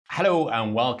Hello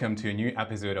and welcome to a new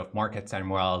episode of Markets and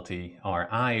Morality, our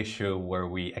AI show where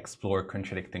we explore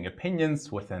contradicting opinions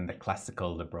within the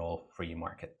classical liberal free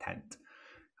market tent.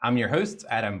 I'm your host,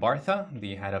 Adam Bartha,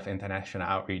 the head of international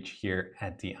outreach here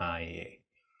at the IEA.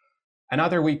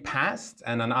 Another week passed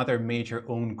and another major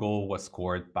own goal was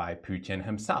scored by Putin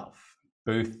himself.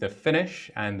 Both the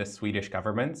Finnish and the Swedish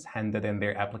governments handed in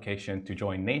their application to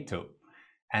join NATO,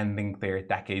 ending their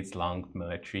decades-long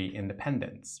military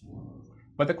independence.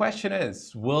 But the question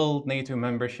is, will NATO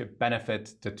membership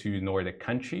benefit the two Nordic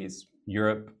countries,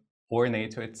 Europe, or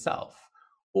NATO itself?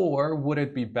 Or would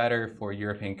it be better for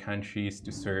European countries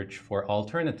to search for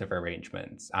alternative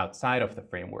arrangements outside of the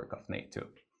framework of NATO?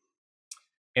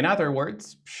 In other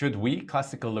words, should we,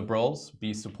 classical liberals,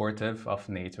 be supportive of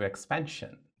NATO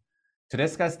expansion? To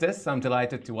discuss this, I'm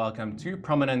delighted to welcome two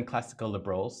prominent classical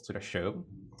liberals to the show.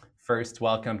 First,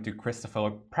 welcome to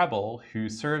Christopher Preble, who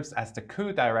serves as the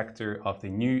co-director of the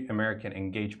New American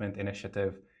Engagement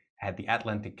Initiative at the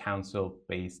Atlantic Council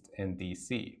based in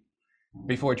DC.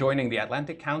 Before joining the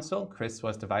Atlantic Council, Chris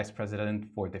was the vice president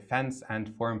for defense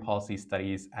and foreign policy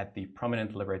studies at the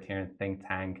prominent libertarian think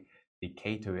tank, the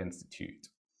Cato Institute.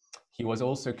 He was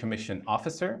also commissioned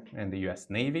officer in the US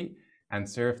Navy and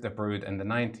served abroad in the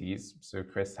 90s, so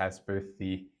Chris has both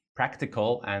the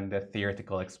practical and the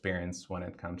theoretical experience when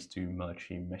it comes to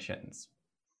military missions.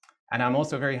 And I'm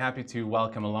also very happy to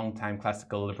welcome a longtime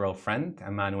classical liberal friend,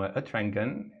 Emanuel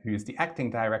Uttrangen, who's the acting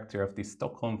director of the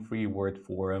Stockholm Free World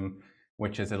Forum,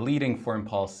 which is a leading foreign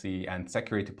policy and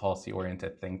security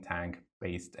policy-oriented think tank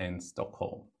based in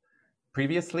Stockholm.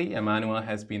 Previously, Emanuel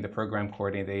has been the program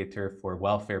coordinator for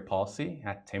welfare policy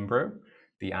at Timbro,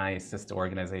 the IEA's sister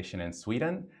organization in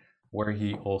Sweden, where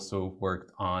he also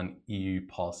worked on EU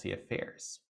policy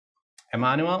affairs.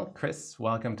 Emanuel, Chris,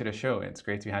 welcome to the show. It's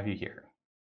great to have you here.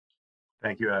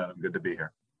 Thank you, Adam. Good to be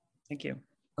here. Thank you.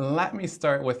 Let me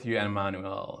start with you,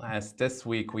 Emanuel, as this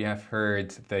week we have heard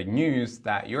the news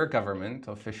that your government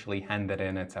officially handed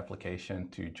in its application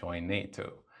to join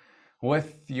NATO.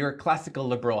 With your classical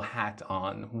liberal hat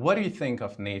on, what do you think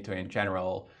of NATO in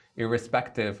general,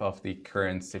 irrespective of the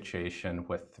current situation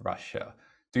with Russia?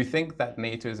 Do you think that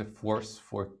NATO is a force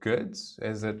for good?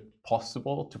 Is it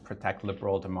possible to protect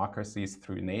liberal democracies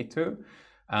through NATO?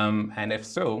 And if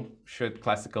so, should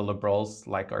classical liberals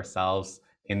like ourselves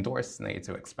endorse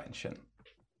NATO expansion?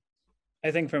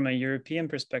 I think from a European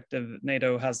perspective,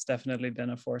 NATO has definitely been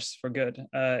a force for good.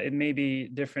 It may be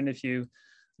different if you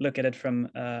look at it from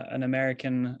an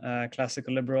American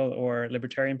classical liberal or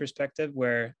libertarian perspective,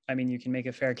 where, I mean, you can make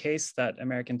a fair case that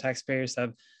American taxpayers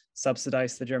have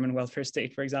subsidized the German welfare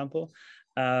state, for example.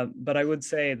 But I would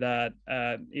say that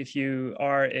if you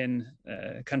are in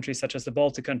countries such as the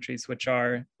Baltic countries, which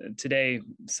are today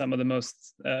some of the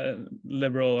most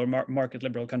liberal or market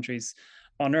liberal countries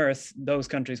on earth, those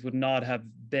countries would not have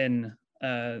been,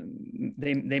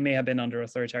 they may have been under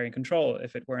authoritarian control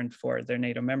if it weren't for their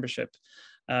NATO membership.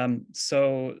 And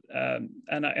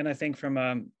I think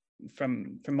from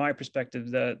my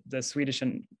perspective, the Swedish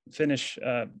and Finnish,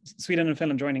 Sweden and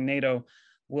Finland joining NATO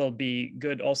will be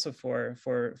good also for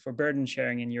burden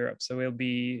sharing in Europe. So it'll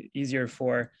be easier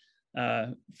for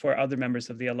other members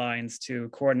of the alliance to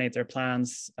coordinate their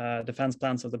plans, defense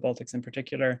plans of the Baltics in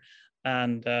particular.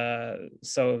 And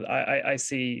so I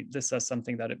see this as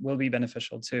something that it will be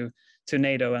beneficial to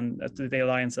NATO and to the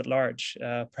alliance at large,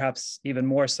 perhaps even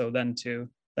more so than to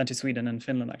Sweden and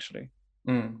Finland, actually.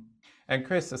 And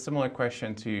Chris, a similar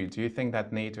question to you. Do you think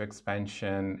that NATO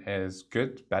expansion is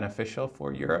good, beneficial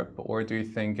for Europe, or do you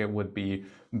think it would be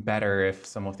better if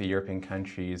some of the European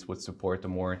countries would support a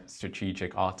more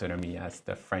strategic autonomy, as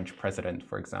the French president,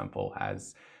 for example,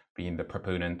 has been the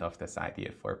proponent of this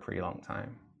idea for a pretty long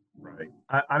time? Right.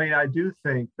 I mean, I do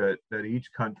think that each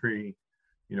country,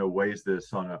 weighs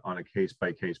this on a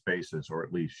case-by-case basis, or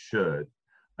at least should.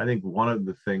 I think one of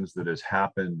the things that has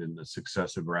happened in the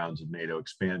successive rounds of NATO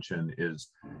expansion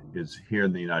is here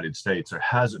in the United States, there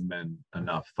hasn't been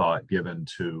enough thought given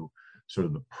to sort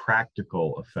of the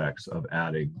practical effects of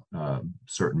adding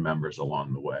certain members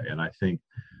along the way. And I think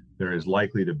there is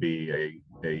likely to be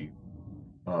a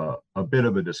bit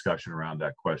of a discussion around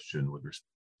that question with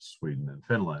respect to Sweden and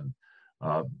Finland,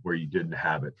 where you didn't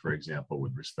have it, for example,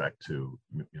 with respect to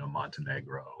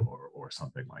Montenegro or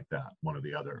something like that, one of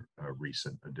the other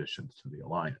recent additions to the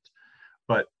alliance.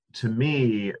 But to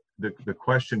me, the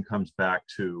question comes back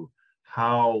to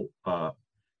how,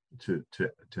 to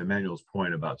Emmanuel's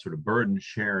point about sort of burden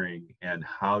sharing, and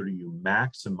how do you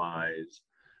maximize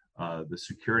the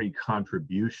security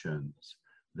contributions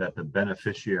that the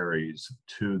beneficiaries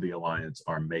to the alliance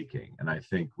are making. And I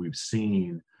think we've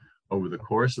seen over the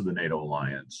course of the NATO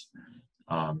alliance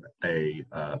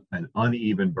an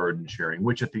uneven burden sharing,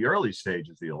 which at the early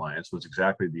stages of the alliance was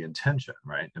exactly the intention,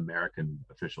 right? American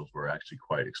officials were actually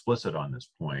quite explicit on this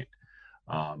point,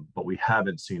 but we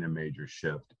haven't seen a major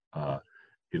shift.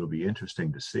 It'll be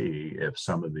interesting to see if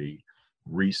some of the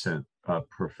recent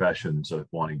professions of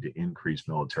wanting to increase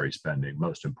military spending,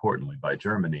 most importantly by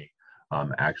Germany,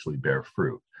 actually bear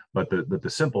fruit. But the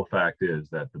simple fact is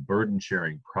that the burden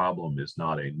sharing problem is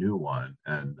not a new one,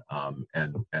 and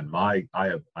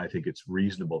I think it's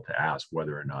reasonable to ask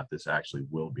whether or not this actually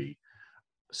will be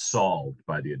solved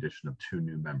by the addition of 2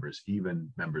 new members,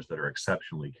 even members that are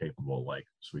exceptionally capable, like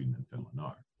Sweden and Finland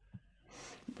are.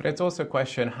 But it's also a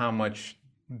question: how much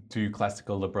do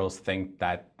classical liberals think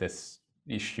that this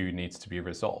issue needs to be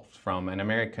resolved? From an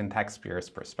American taxpayer's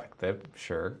perspective,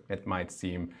 sure, it might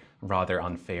seem rather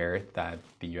unfair that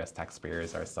the US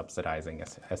taxpayers are subsidizing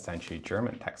essentially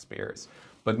German taxpayers.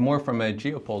 But more from a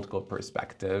geopolitical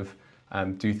perspective,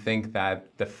 do you think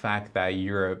that the fact that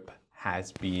Europe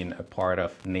has been a part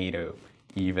of NATO,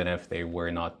 even if they were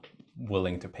not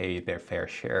willing to pay their fair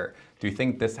share, do you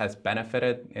think this has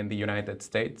benefited in the United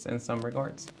States in some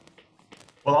regards?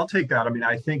 Well, I'll take that. I mean,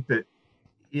 I think that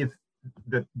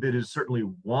that is certainly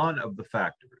one of the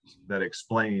factors that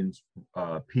explains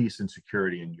peace and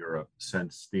security in Europe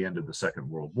since the end of the Second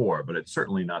World War, but it's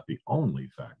certainly not the only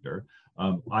factor.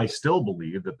 I still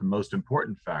believe that the most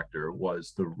important factor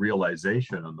was the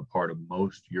realization on the part of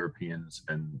most Europeans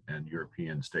and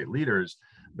European state leaders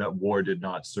that war did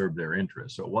not serve their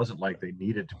interests. So it wasn't like they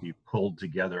needed to be pulled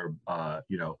together,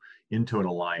 into an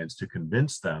alliance to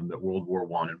convince them that World War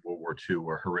I and World War II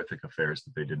were horrific affairs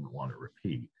that they didn't want to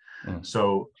repeat.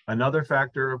 So another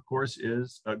factor, of course,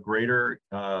 is a greater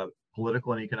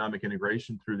political and economic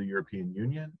integration through the European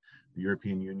Union. The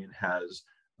European Union has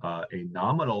a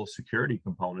nominal security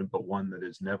component, but one that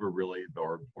has never really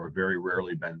or very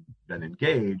rarely been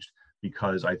engaged,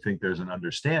 because I think there's an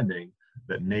understanding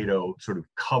that NATO sort of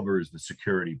covers the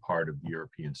security part of the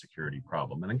European security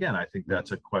problem. And again, I think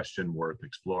that's a question worth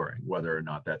exploring, whether or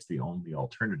not that's the only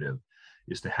alternative,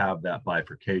 is to have that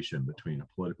bifurcation between a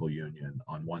political union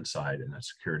on one side and a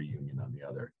security union on the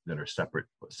other, that are separate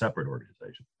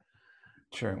organizations.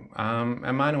 Sure.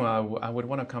 Emmanuel, I would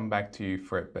want to come back to you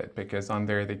for a bit, because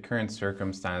under the current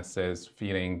circumstances,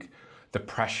 feeling the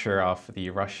pressure of the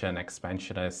Russian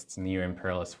expansionists'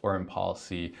 neo-imperialist foreign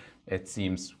policy, it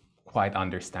seems quite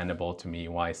understandable to me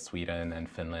why Sweden and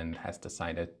Finland has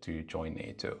decided to join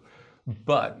NATO.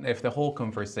 But if the whole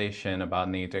conversation about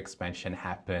NATO expansion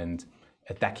happened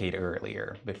a decade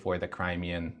earlier, before the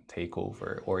Crimean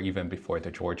takeover, or even before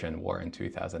the Georgian War in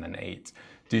 2008,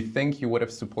 do you think you would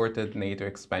have supported NATO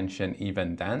expansion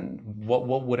even then?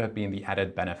 What would have been the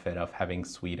added benefit of having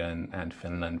Sweden and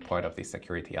Finland part of the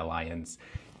security alliance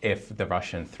if the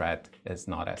Russian threat is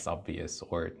not as obvious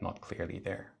or not clearly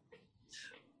there?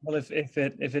 Well, if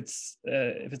it's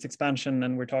expansion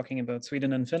and we're talking about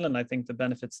Sweden and Finland, I think the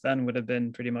benefits then would have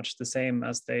been pretty much the same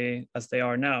as they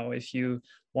are now. If you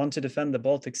want to defend the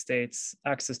Baltic states,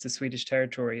 access to Swedish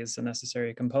territory is a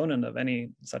necessary component of any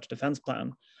such defense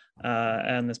plan,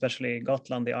 and especially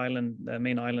Gotland, the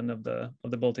main island of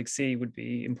the Baltic Sea, would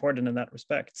be important in that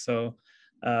respect. So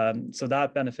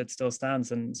that benefit still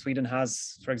stands, and Sweden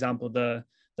has, for example, the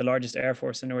largest air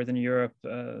force in Northern Europe,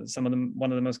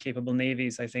 one of the most capable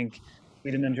navies. I think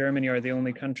Sweden and Germany are the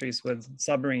only countries with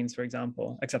submarines, for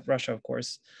example, except Russia, of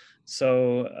course.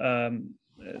 So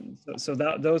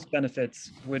those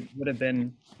benefits would have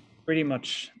been pretty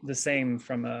much the same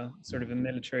from a sort of a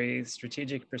military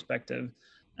strategic perspective.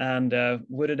 And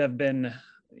would it have been,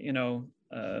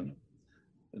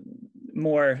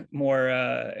 more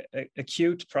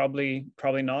acute?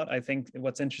 Probably not. I think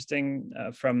what's interesting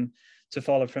to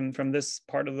follow from this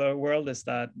part of the world is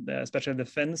that especially the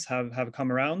Finns have come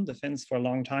around. The Finns for a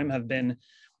long time have been,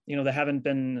 they haven't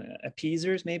been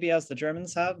appeasers maybe as the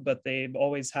Germans have, but they've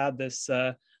always had this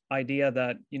idea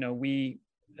that,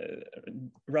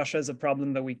 Russia is a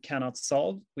problem that we cannot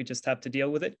solve. We just have to deal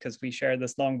with it because we share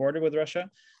this long border with Russia.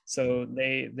 So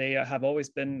they have always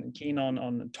been keen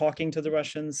on talking to the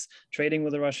Russians, trading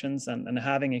with the Russians, and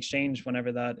having exchange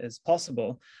whenever that is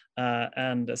possible.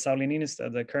 And Sauli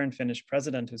Niinistö, the current Finnish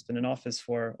president, who's been in office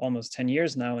for almost 10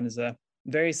 years now and is a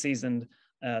very seasoned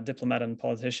diplomat and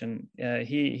politician,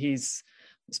 he's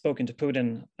spoken to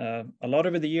Putin a lot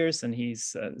over the years, and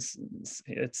it's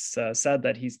said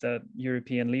that he's the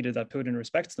European leader that Putin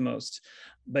respects the most.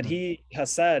 But he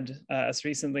has said, as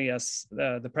recently as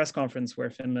the press conference where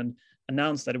Finland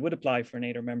announced that it would apply for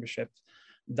NATO membership,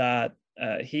 that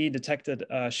he detected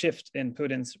a shift in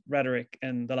Putin's rhetoric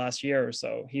in the last year or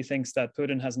so. He thinks that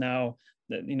Putin has now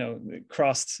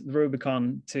crossed the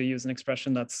Rubicon, to use an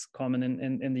expression that's common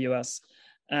in the US.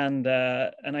 And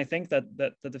I think that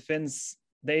the Finns,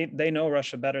 they know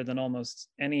Russia better than almost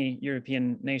any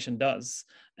European nation does.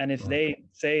 And if they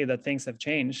say that things have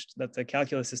changed, that the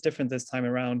calculus is different this time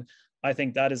around, I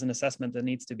think that is an assessment that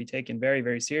needs to be taken very,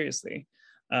 very seriously.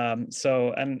 Just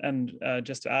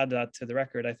to add that to the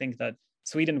record, I think that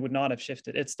Sweden would not have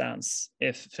shifted its stance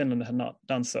if Finland had not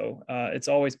done so. It's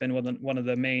always been one of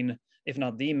the main, if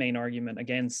not the main argument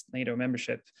against NATO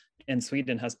membership in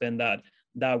Sweden has been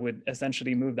that would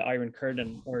essentially move the Iron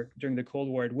Curtain, or during the Cold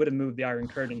War, it would have moved the Iron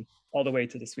Curtain all the way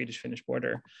to the Swedish-Finnish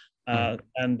border.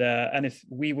 And if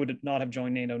we would not have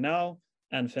joined NATO now,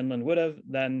 and Finland would have,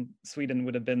 then Sweden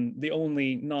would have been the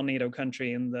only non-NATO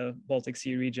country in the Baltic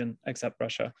Sea region except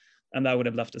Russia. And that would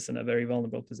have left us in a very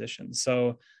vulnerable position.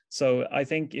 So I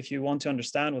think if you want to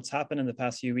understand what's happened in the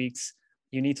past few weeks,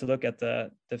 you need to look at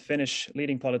the Finnish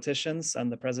leading politicians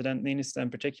and the President Niinistö in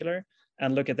particular,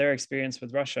 and look at their experience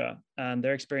with Russia. And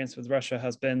their experience with Russia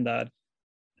has been that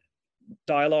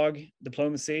dialogue,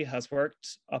 diplomacy has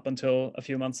worked up until a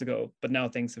few months ago, but now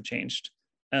things have changed,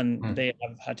 and they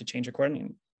have had to change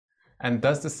accordingly. And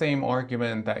does the same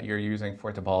argument that you're using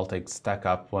for the Baltics stack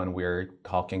up when we're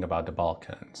talking about the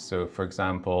Balkans? So, for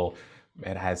example,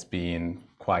 it has been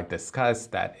quite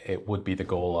discussed that it would be the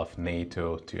goal of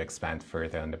NATO to expand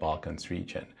further in the Balkans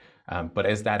region. But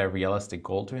is that a realistic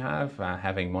goal to have?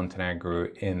 Having Montenegro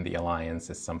in the alliance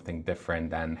is something different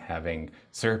than having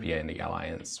Serbia in the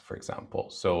alliance, for example.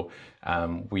 So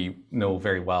we know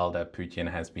very well that Putin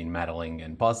has been meddling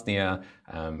in Bosnia,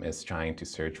 is trying to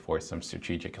search for some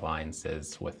strategic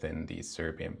alliances within the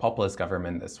Serbian populist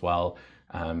government as well.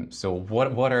 So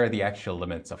what are the actual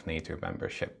limits of NATO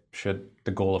membership? Should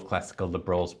the goal of classical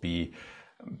liberals be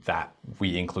that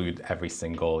we include every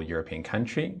single European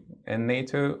country in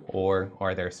NATO, or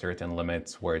are there certain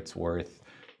limits where it's worth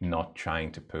not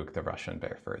trying to poke the Russian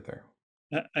bear further?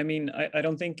 I mean, I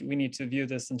don't think we need to view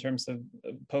this in terms of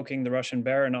poking the Russian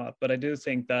bear or not, but I do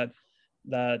think that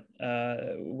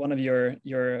one of your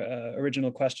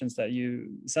original questions that you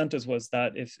sent us was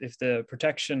that if the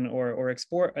protection or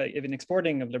even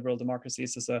exporting of liberal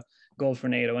democracies is a goal for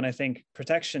NATO, and I think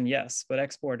protection, yes, but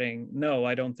exporting, no,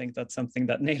 I don't think that's something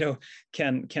that NATO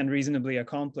can reasonably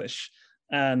accomplish.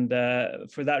 And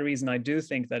for that reason, I do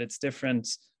think that it's different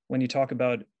when you talk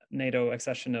about NATO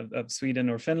accession of Sweden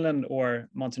or Finland or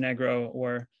Montenegro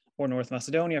or North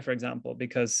Macedonia, for example,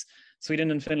 because Sweden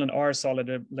and Finland are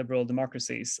solid liberal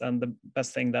democracies, and the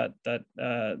best thing that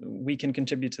we can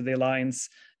contribute to the alliance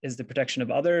is the protection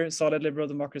of other solid liberal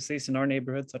democracies in our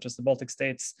neighborhood, such as the Baltic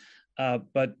states.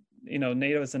 But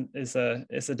NATO is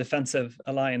a defensive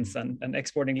alliance, and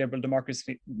exporting liberal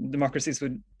democracies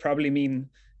would probably mean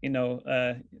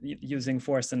using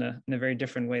force in a very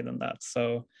different way than that.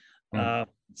 So.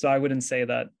 So I wouldn't say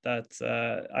that.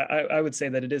 I would say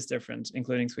that it is different,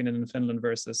 including Sweden and Finland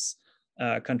versus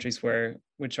countries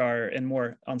which are in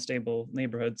more unstable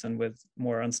neighborhoods and with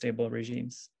more unstable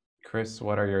regimes. Chris,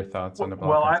 what are your thoughts on the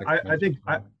Balkans?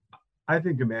 Well, I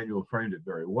think Emmanuel framed it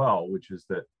very well, which is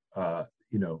that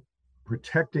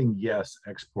protecting yes,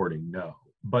 exporting no.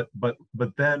 But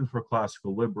then for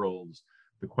classical liberals,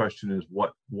 the question is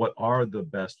what are the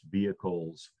best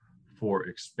vehicles for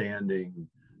expanding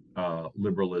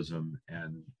liberalism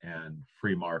and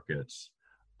free markets.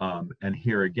 And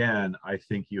here again, I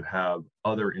think you have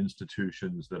other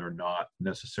institutions that are not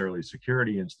necessarily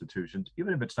security institutions,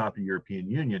 even if it's not the European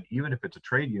Union, even if it's a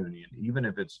trade union, even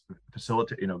if it's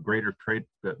greater trade,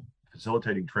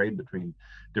 facilitating trade between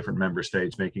different member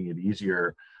states, making it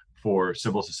easier for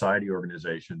civil society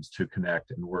organizations to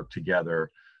connect and work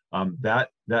together.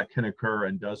 That can occur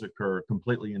and does occur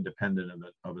completely independent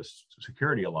of a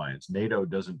security alliance. NATO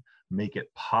doesn't make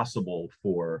it possible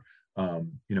for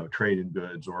trade in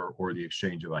goods or the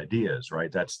exchange of ideas,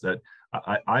 right?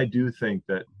 I do think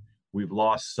that we've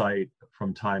lost sight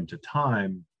from time to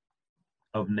time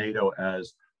of NATO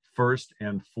as first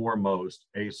and foremost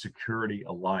a security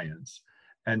alliance.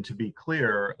 And to be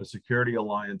clear, a security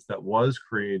alliance that was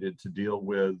created to deal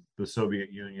with the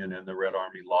Soviet Union and the Red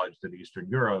Army lodged in Eastern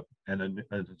Europe, and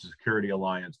a security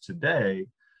alliance today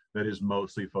that is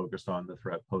mostly focused on the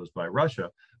threat posed by Russia,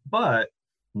 but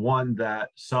one that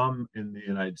some in the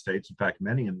United States, in fact,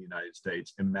 many in the United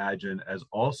States, imagine as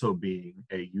also being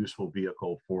a useful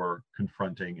vehicle for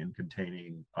confronting and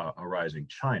containing a rising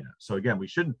China. So again, we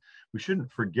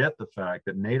shouldn't forget the fact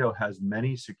that NATO has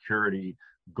many security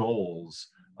goals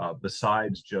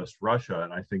besides just Russia,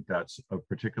 and I think that's a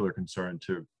particular concern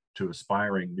to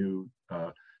aspiring new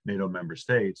NATO member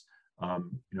states.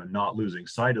 Not losing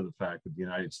sight of the fact that the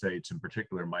United States, in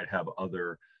particular, might have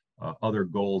other other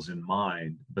goals in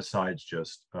mind besides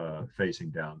just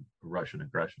facing down Russian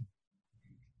aggression.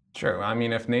 Sure. I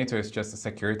mean, if NATO is just a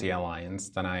security alliance,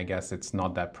 then I guess it's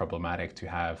not that problematic to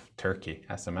have Turkey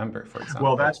as a member, for example.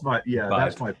 Well, that's my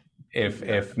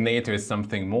If NATO is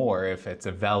something more, if it's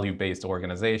a value-based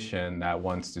organization that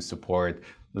wants to support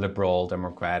liberal,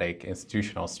 democratic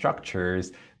institutional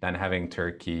structures, then having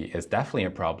Turkey is definitely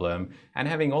a problem. And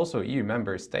having also EU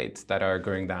member states that are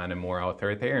going down a more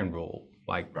authoritarian rule,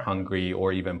 like Hungary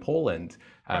or even Poland,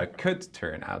 could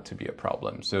turn out to be a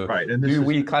problem. So do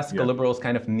we classical liberals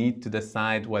kind of need to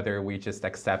decide whether we just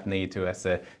accept NATO as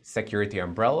a security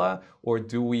umbrella, or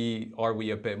are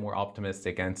we a bit more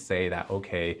optimistic and say that,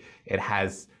 okay, it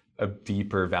has a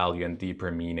deeper value and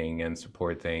deeper meaning in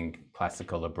supporting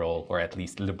classical liberal, or at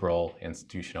least liberal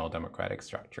institutional democratic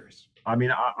structures? I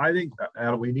mean, I think,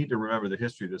 Adam, we need to remember the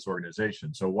history of this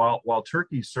organization. So while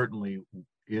Turkey certainly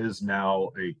is now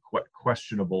a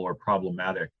questionable or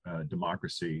problematic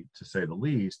democracy, to say the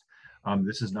least,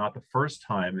 this is not the first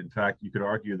time. In fact, you could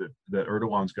argue that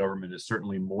Erdogan's government is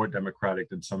certainly more democratic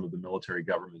than some of the military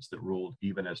governments that ruled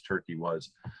even as Turkey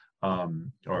was,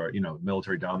 or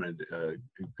military dominant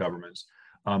governments.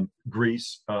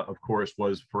 Greece, of course,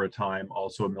 was for a time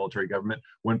also a military government.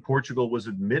 When Portugal was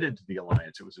admitted to the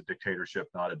alliance, it was a dictatorship,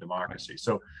 not a democracy.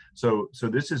 So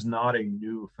this is not a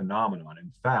new phenomenon.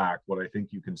 In fact, what I think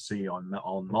you can see on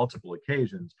multiple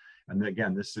occasions, and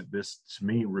again, this to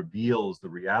me reveals the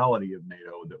reality of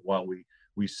NATO, that while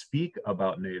we speak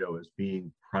about NATO as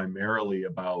being primarily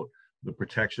about the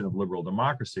protection of liberal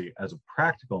democracy, as a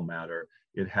practical matter,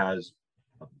 it has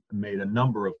made a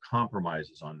number of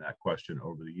compromises on that question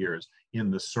over the years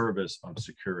in the service of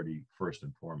security first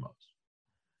and foremost.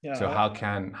 Yeah. So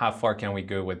how far can we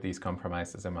go with these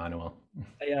compromises, Emmanuel?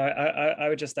 Yeah, I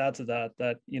would just add to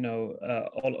that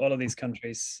all of these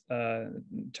countries,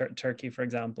 Turkey, for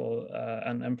example,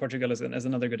 and Portugal is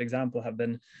another good example, have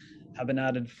been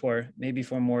added for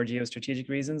more geostrategic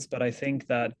reasons. But I think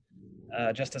that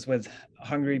just as with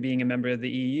Hungary being a member of the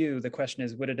EU, the question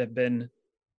is, would it have been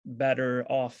better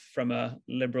off from a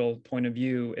liberal point of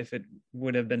view if it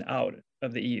would have been out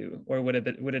of the EU, or would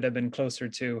it have been closer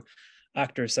to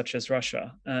actors such as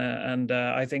Russia? And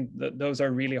I think that those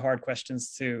are really hard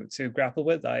questions to grapple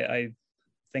with. I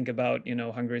think about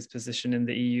Hungary's position in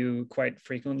the EU quite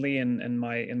frequently in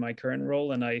my current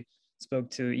role, and I spoke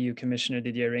to EU Commissioner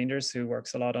Didier Reynders, who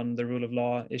works a lot on the rule of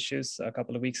law issues, a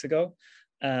couple of weeks ago,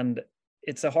 and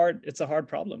it's a hard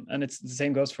problem, and it's the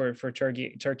same goes for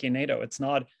Turkey and NATO. It's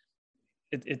not.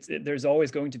 There's always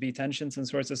going to be tensions and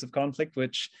sources of conflict,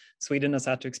 which Sweden has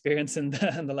had to experience in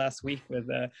the last week with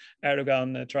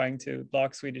Erdogan trying to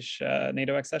block Swedish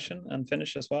NATO accession and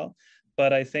Finnish as well.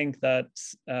 But I think that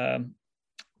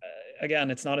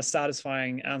again, it's not a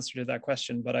satisfying answer to that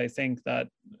question. But I think that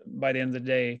by the end of the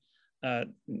day,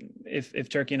 if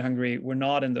Turkey and Hungary were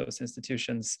not in those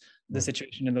institutions, the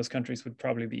situation in those countries would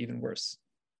probably be even worse.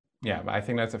 Yeah, I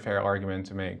think that's a fair argument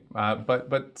to make.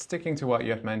 But sticking to what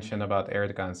you have mentioned about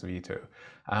Erdogan's veto,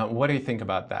 what do you think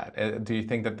about that? Do you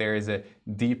think that there is a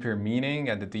deeper meaning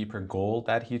and a deeper goal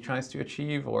that he tries to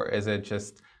achieve, or is it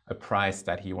just a price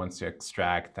that he wants to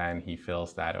extract, and he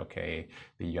feels that, okay,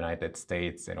 the United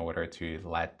States, in order to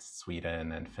let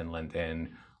Sweden and Finland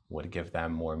in, would give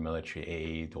them more military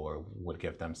aid or would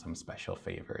give them some special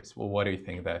favors? Well, what do you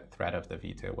think the threat of the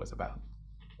veto was about?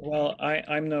 Well,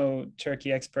 I'm no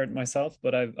Turkey expert myself,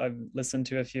 but I've listened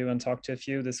to a few and talked to a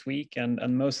few this week, and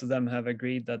most of them have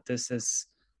agreed that this is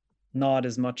not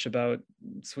as much about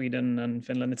Sweden and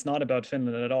Finland. It's not about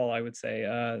Finland at all, I would say.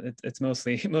 It's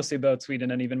mostly about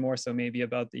Sweden, and even more so maybe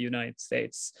about the United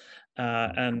States.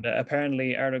 And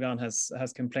apparently Erdogan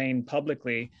has complained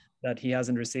publicly that he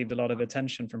hasn't received a lot of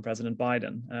attention from President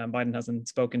Biden. Biden hasn't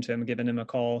spoken to him, given him a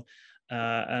call.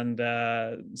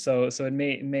 So it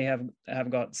may have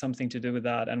got something to do with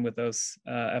that, and with those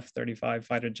F-35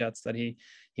 fighter jets that he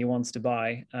wants to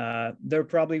buy. There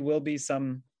probably will be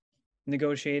some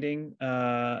negotiating,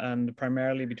 and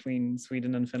primarily between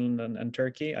Sweden and Finland and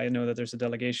Turkey. I know that there's a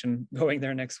delegation going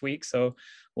there next week, so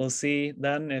we'll see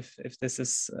then if this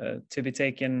is to be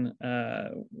taken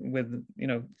with,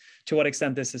 to what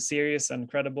extent this is serious and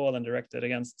credible and directed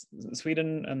against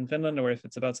Sweden and Finland, or if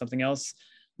it's about something else.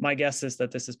 My guess is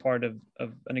that this is part of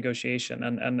a negotiation,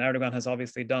 and Erdogan has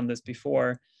obviously done this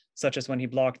before, such as when he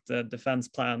blocked the defense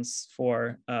plans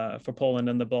for Poland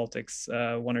and the Baltics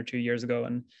 1 or 2 years ago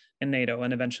in NATO,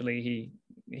 and eventually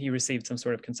he received some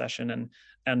sort of concession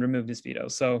and removed his veto.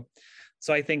 So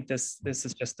I think this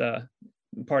is just a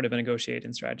part of a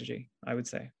negotiating strategy, I would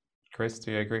say. Chris,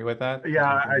 do you agree with that?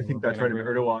 Yeah, I think that's right. I mean,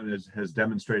 Erdogan has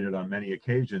demonstrated on many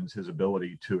occasions his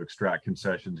ability to extract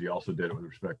concessions. He also did it with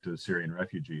respect to Syrian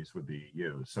refugees with the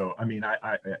EU. So, I mean,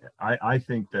 I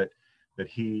think that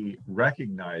he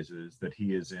recognizes that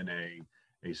he is in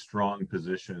a strong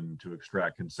position to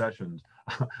extract concessions.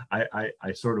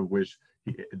 I sort of wish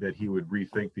that he would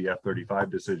rethink the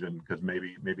F-35 decision, because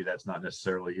maybe that's not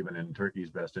necessarily even in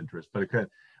Turkey's best interest.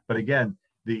 But again,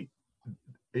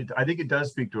 I think it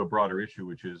does speak to a broader issue,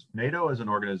 which is NATO as an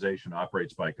organization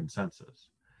operates by consensus,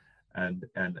 and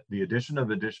the addition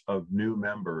of new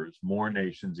members, more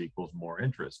nations equals more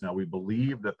interests. Now, we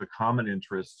believe that the common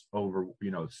interests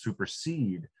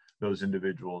supersede those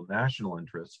individual national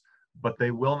interests, but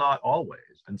they will not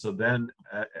always. And so then,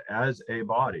 as a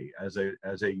body, as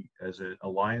an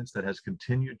alliance that has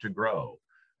continued to grow,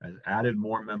 has added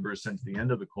more members since the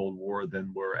end of the Cold War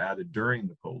than were added during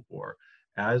the Cold War.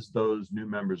 As those new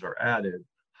members are added,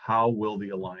 how will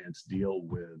the alliance deal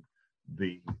with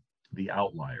the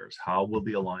outliers? How will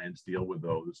the alliance deal with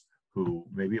those who,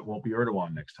 maybe it won't be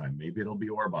Erdogan next time, maybe it'll be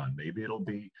Orban, maybe it'll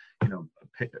be,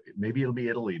 maybe it'll be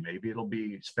Italy, maybe it'll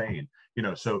be Spain,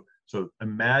 so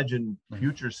imagine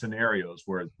future scenarios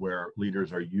where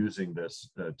leaders are using this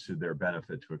to their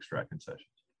benefit to extract concessions.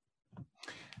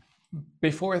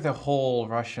 Before the whole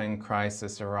Russian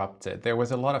crisis erupted, there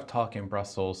was a lot of talk in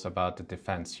Brussels about the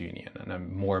defense union and a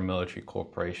more military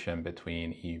cooperation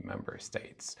between EU member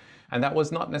states. And that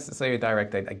was not necessarily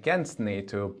directed against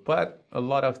NATO, but a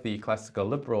lot of the classical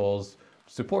liberals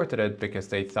supported it because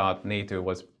they thought NATO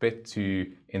was a bit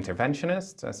too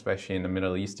interventionist, especially in the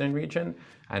Middle Eastern region.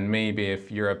 And maybe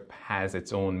if Europe has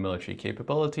its own military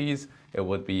capabilities, it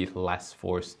would be less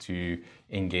forced to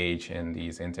engage in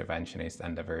these interventionist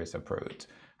endeavors abroad.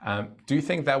 Do you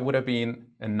think that would have been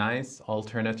a nice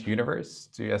alternate universe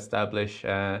to establish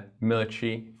a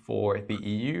military for the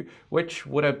EU, which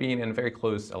would have been in very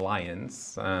close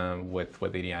alliance with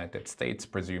the United States,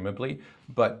 presumably,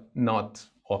 but not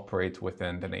operate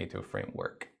within the NATO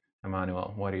framework?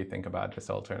 Emmanuel, what do you think about this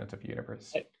alternative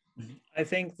universe? I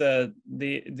think the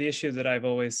issue that I've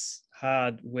always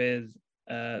had with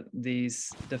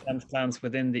these defense plans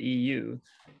within the EU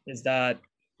is that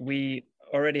we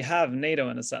already have NATO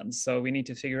in a sense. So we need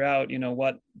to figure out,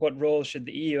 what role should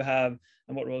the EU have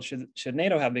and what role should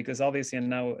NATO have? Because obviously, and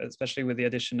now, especially with the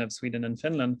addition of Sweden and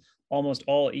Finland, almost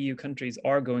all EU countries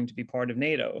are going to be part of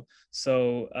NATO.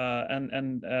 So,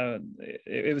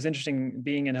 it was interesting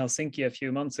being in Helsinki a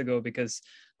few months ago, because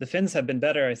the Finns have been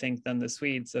better, I think, than the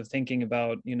Swedes of thinking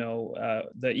about,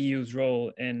 the EU's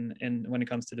role in when it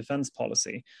comes to defense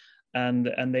policy.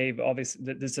 And they've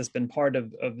obviously, this has been part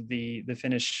of the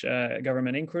Finnish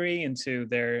government inquiry into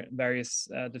their various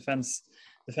defense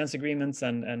agreements,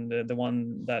 and the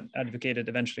one that advocated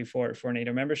eventually for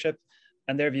NATO membership.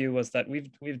 And their view was that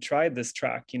we've tried this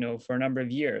track, for a number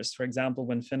of years. For example,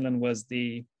 when Finland was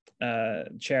the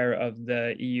chair of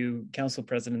the EU Council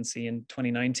presidency in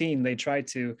 2019, they tried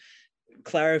to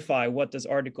clarify what does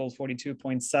Article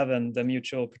 42.7, the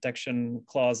mutual protection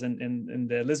clause in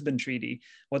the Lisbon Treaty,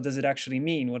 what does it actually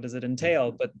mean? What does it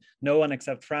entail? But no one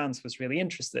except France was really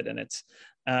interested in it.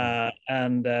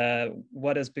 And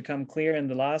what has become clear in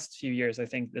the last few years, I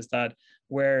think, is that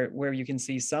where you can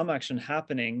see some action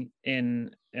happening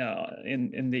in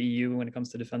the EU when it comes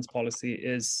to defense policy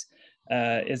is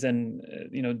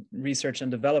in research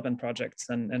and development projects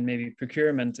and maybe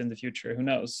procurement in the future, who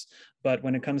knows. But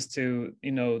when it comes to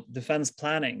defense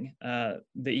planning,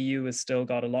 the EU has still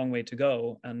got a long way to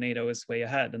go, and NATO is way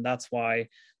ahead. And that's why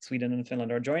Sweden and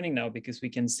Finland are joining now, because we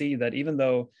can see that even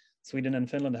though Sweden and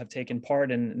Finland have taken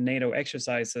part in NATO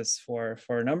exercises for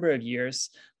a number of years,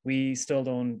 we're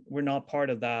not part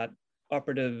of that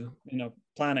operative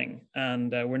planning,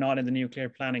 and we're not in the nuclear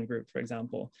planning group, for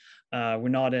example. We're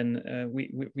not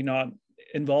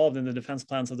involved in the defense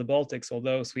plans of the Baltics,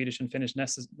 although Swedish and Finnish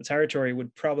territory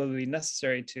would probably be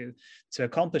necessary to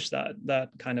accomplish that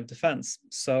kind of defense.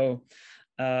 So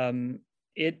I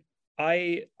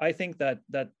think that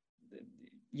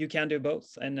you can do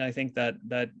both, and I think that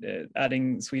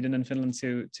adding Sweden and Finland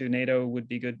to NATO would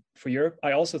be good for Europe.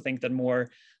 I also think that more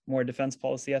defense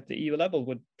policy at the EU level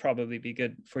would probably be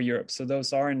good for Europe. So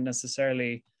those aren't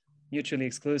necessarily mutually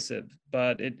exclusive,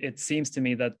 but it seems to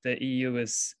me that the EU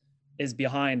is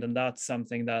behind, and that's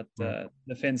something that the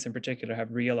Finns in particular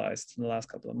have realized in the last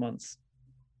couple of months.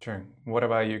 Sure. What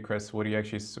about you, Chris? Would you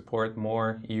actually support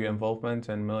more EU involvement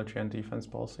in military and defense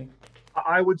policy?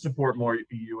 I would support more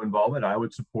EU involvement. I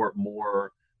would support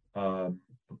more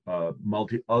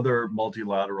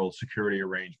multilateral security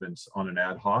arrangements on an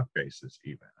ad hoc basis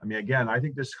even. I mean, again, I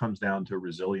think this comes down to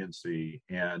resiliency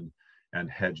and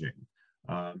hedging.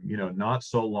 Not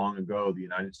so long ago, the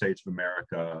United States of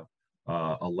America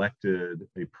elected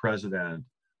a president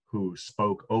who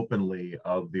spoke openly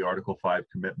of the Article 5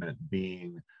 commitment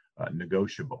being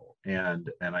negotiable.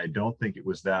 And I don't think it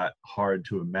was that hard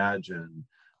to imagine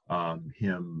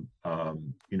him,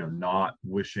 not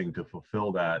wishing to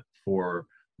fulfill that for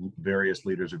various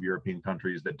leaders of European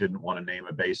countries that didn't want to name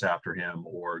a base after him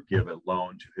or give a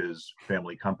loan to his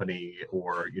family company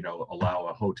or, allow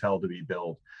a hotel to be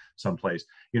built someplace.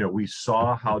 We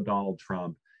saw how Donald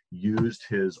Trump used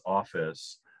his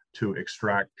office to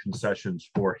extract concessions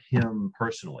for him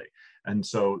personally. And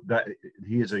so that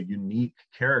he is a unique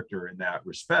character in that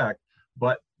respect,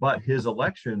 but his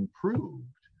election proved,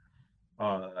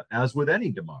 as with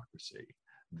any democracy,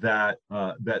 that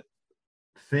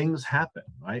things happen,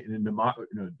 right? And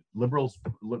liberals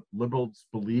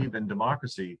believe in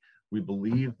democracy. We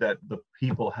believe that the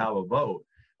people have a vote,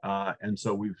 and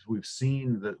so we've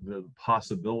seen the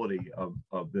possibility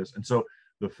of this. And so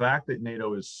the fact that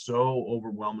NATO is so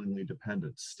overwhelmingly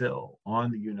dependent still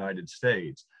on the United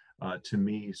States, to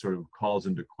me, sort of calls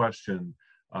into question,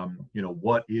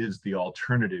 what is the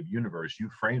alternative universe? You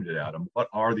framed it, Adam. What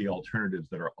are the alternatives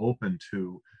that are open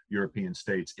to European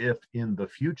states if in the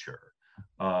future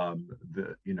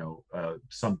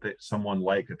someone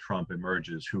like a Trump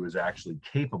emerges who is actually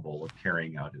capable of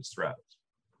carrying out his threats?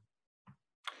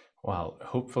 Well,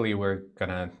 hopefully we're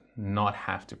gonna not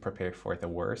have to prepare for the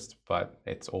worst, but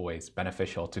it's always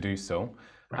beneficial to do so.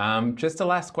 Just a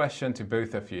last question to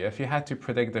both of you. If you had to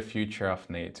predict the future of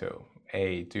NATO,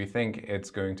 A, do you think it's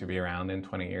going to be around in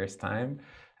 20 years' time?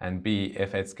 And B,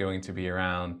 if it's going to be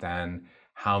around, then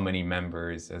how many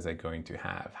members is it going to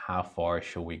have? How far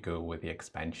should we go with the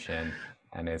expansion?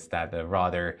 And is that a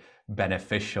rather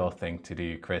beneficial thing to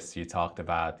do? Chris, you talked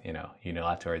about,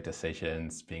 unilateral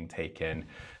decisions being taken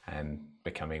and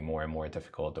becoming more and more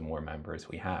difficult the more members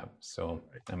we have. So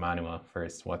Emmanuel,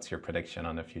 first, what's your prediction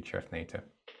on the future of NATO?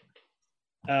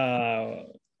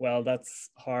 Well,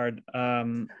 that's hard.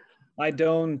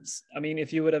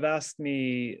 If you would have asked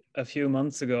me a few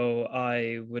months ago,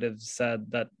 I would have said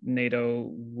that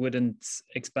NATO wouldn't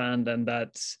expand and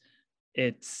that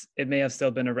it may have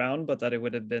still been around, but that it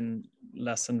would have been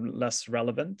less and less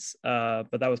relevant.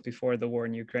 But that was before the war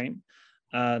in Ukraine.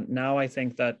 Now I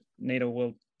think that NATO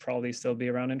will probably still be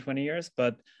around in 20 years,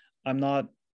 but I'm not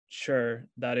sure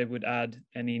that it would add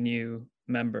any new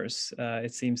members.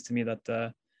 It seems to me that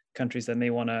the countries that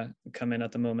may want to come in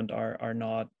at the moment are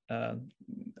not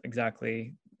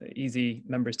exactly easy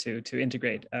members to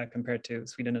integrate compared to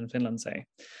Sweden and Finland, say.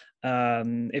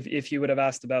 If you would have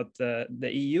asked about the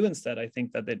EU instead, I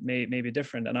think that it may be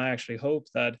different. And I actually hope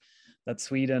that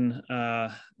Sweden,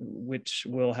 which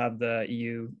will have the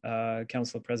EU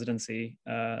Council presidency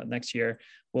next year,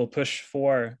 will push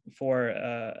for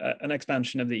an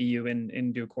expansion of the EU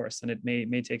in due course. And it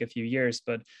may take a few years,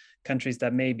 but countries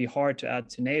that may be hard to add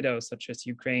to NATO, such as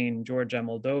Ukraine, Georgia,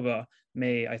 Moldova,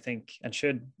 may, I think, and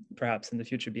should perhaps in the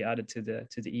future be added to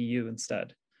the EU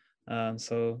instead.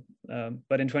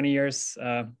 But in 20 years,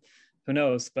 who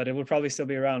knows? But it will probably still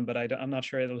be around, but I'm not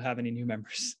sure it'll have any new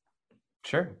members.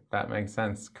 Sure, that makes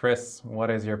sense. Chris, what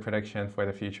is your prediction for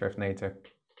the future of NATO?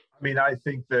 I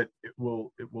think that it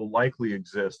will likely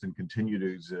exist and continue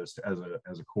to exist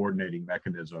as a coordinating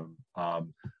mechanism.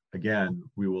 Again,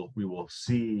 we will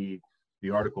see the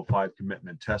Article 5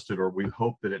 commitment tested, or we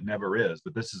hope that it never is.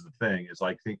 But this is the thing: is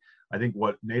I think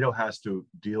what NATO has to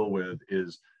deal with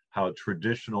is how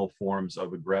traditional forms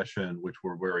of aggression, which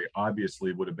were very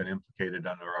obviously would have been implicated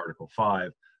under Article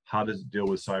 5. How does it deal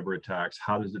with cyber attacks?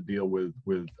 How does it deal with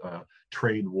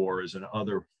trade wars and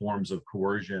other forms of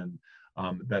coercion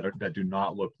that do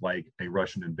not look like a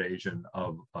Russian invasion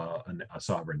of a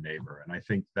sovereign neighbor? And I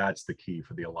think that's the key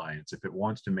for the alliance. If it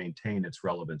wants to maintain its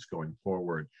relevance going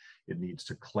forward, it needs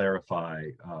to clarify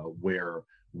where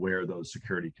those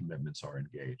security commitments are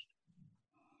engaged.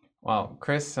 Well,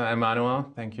 Chris,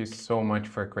 Emmanuel, thank you so much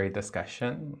for a great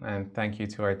discussion. And thank you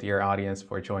to our dear audience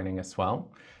for joining as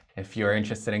well. If you're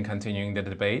interested in continuing the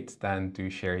debate, then do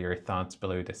share your thoughts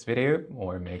below this video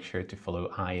or make sure to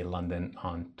follow IE London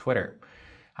on Twitter.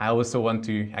 I also want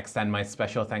to extend my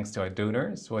special thanks to our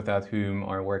donors, without whom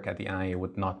our work at the IE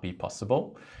would not be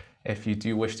possible. If you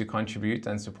do wish to contribute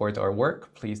and support our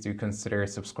work, please do consider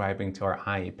subscribing to our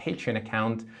IE Patreon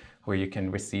account, where you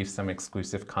can receive some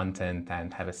exclusive content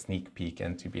and have a sneak peek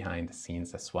into behind the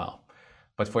scenes as well.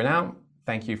 But for now,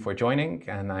 thank you for joining,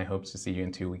 and I hope to see you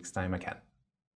in 2 weeks' time again.